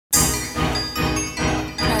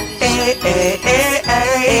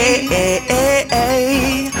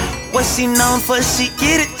What she known for, she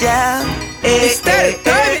get it down. Statick,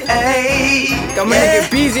 baby. Got my nigga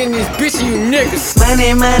Beezy in this bitch, you niggas.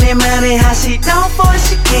 Money, money, money, how she known for,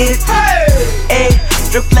 she get it. Ayy,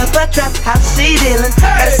 strip club or trap house, she dealin'.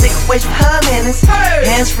 Got a sick wish for her minutes.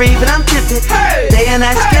 Hands free, but I'm tipped. Day and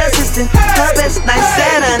night, she consistent. Her best night,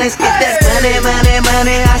 Saturdays. Get that money, money,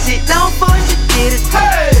 money, how she known for, she get it.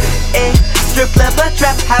 Ayy, strip club or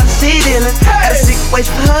trap house, she dealin'. Got a sick wish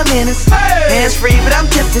for her minutes. Hands free, but I'm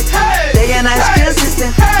tipped. Day and night, she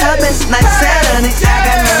consistent. Her best night, Saturdays. I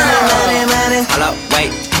got money, money, money. Hold up,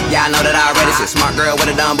 wait. Yeah, I know that already. Shit, smart girl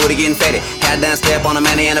with a dumb booty getting faded. Had done step on a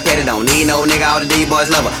manny and a petty. Don't need no nigga, all the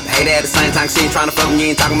D-boys love her. But hate at the same time, she ain't tryna fuck me.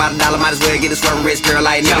 You ain't talking about a dollar, might as well get a swerving rich girl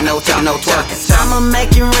like nigga, no twerking. I'ma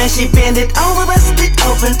make it rain, she bend it over, bust it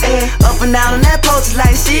open. Up and down on that post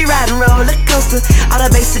like she riding roller coaster. All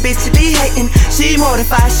the basic bitch be hating, she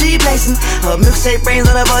mortified, she blazing. Her milkshake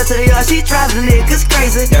brains on her voice to the yard, she driving niggas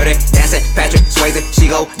crazy. Dirty, dancing, Patrick, Swayze,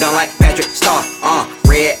 she go down like Patrick Star.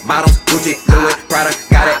 Red bottoms, Gucci, Louis, Prada,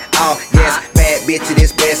 got it all, yes. Bad bitch it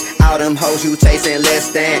is best. All them hoes you chasing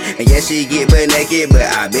less than. And yes, she get butt naked, but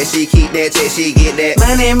I bet she keep that check, she get that.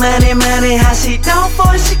 Money, money, money, how she known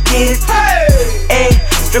for, she get it. Ayy,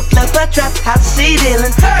 strip club or trap house, she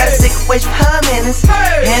dealin'. Got a sick wish for her minutes.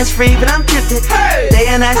 Hands free, but I'm tipped.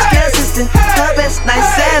 Day and night, she consistent. Her best night,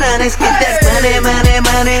 Saturdays. Get that money, money,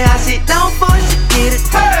 money, how she known for, she get it.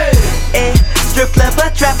 Ayy, strip club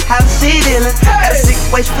or trap house, she dealin'. Got a sick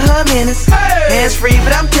wish for her minutes. Hands free,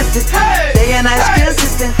 but I'm tipped. Day and night, she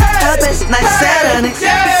consistent. Her best night, Saturdays.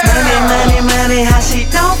 Money, money, money, how she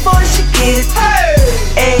known for, she get it.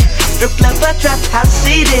 Ayy, strip club or trap house,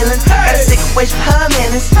 she dealin'. Got a sick wish for her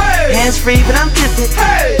minutes. Hands free, but I'm tipped.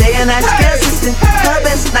 Day and night, she consistent. Her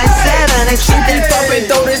best night, Saturdays. She be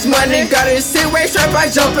bumpin', throw this money, got it sit way strap,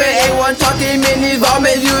 I jumpin'. A1 talking minis,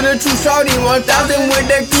 vomit, you the true shorty. 1,000 with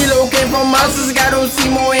the kilo, came from houses, got don't see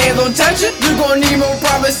more hands on touch it. You gon' need more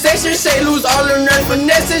private session, shake loose all the nerves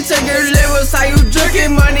finessing. Check your levels, how you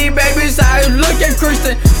drinking money, baby, how you looking,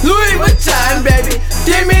 Christian. Louis Vuitton, baby,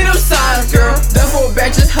 give me those signs, girl. Therefore,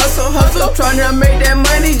 batches, hustle, tryna make that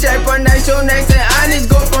money. Jack for nice, your next and honest.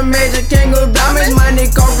 Go from major, can't go diamonds. Money,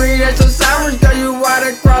 coffee, that's your sirens. Girl, you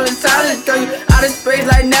water crawling silence. Girl, you out of space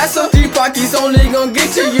like NASA. Deep pockets only gon'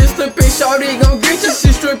 get you. You slipping, shorty gon' get you.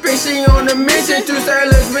 She stripping, she on a mission. Two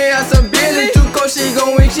sailors, we have some business. Two coach, she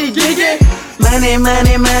gon' win, she geeking. Money,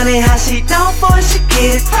 money, money, how she known for, she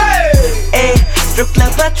get it. Ayy, strip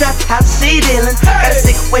club or trap house, she dealin'. Got a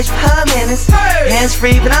sick wish for her minutes. Hands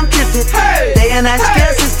free, but I'm tipped. Day and night, she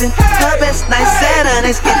consistent. Her best night,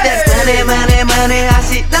 Saturdays. Get that money, money, money, how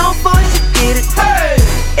she known for, she get it.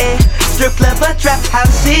 Ayy, strip club or trap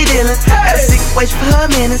house, she dealin'. Got a sick wish for her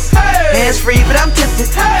minutes. Hands free, but I'm tipped.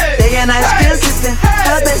 Day and night, she consistent.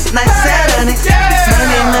 Her best night, Saturdays.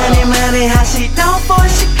 Money, money, money, how she known for,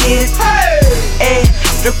 she get it. Ayy,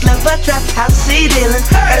 strip club or trap house, she dealin'.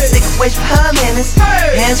 Got a sick wish for her minutes.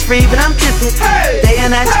 Hands free, but I'm tipped. Day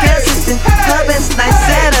and night, she consistent.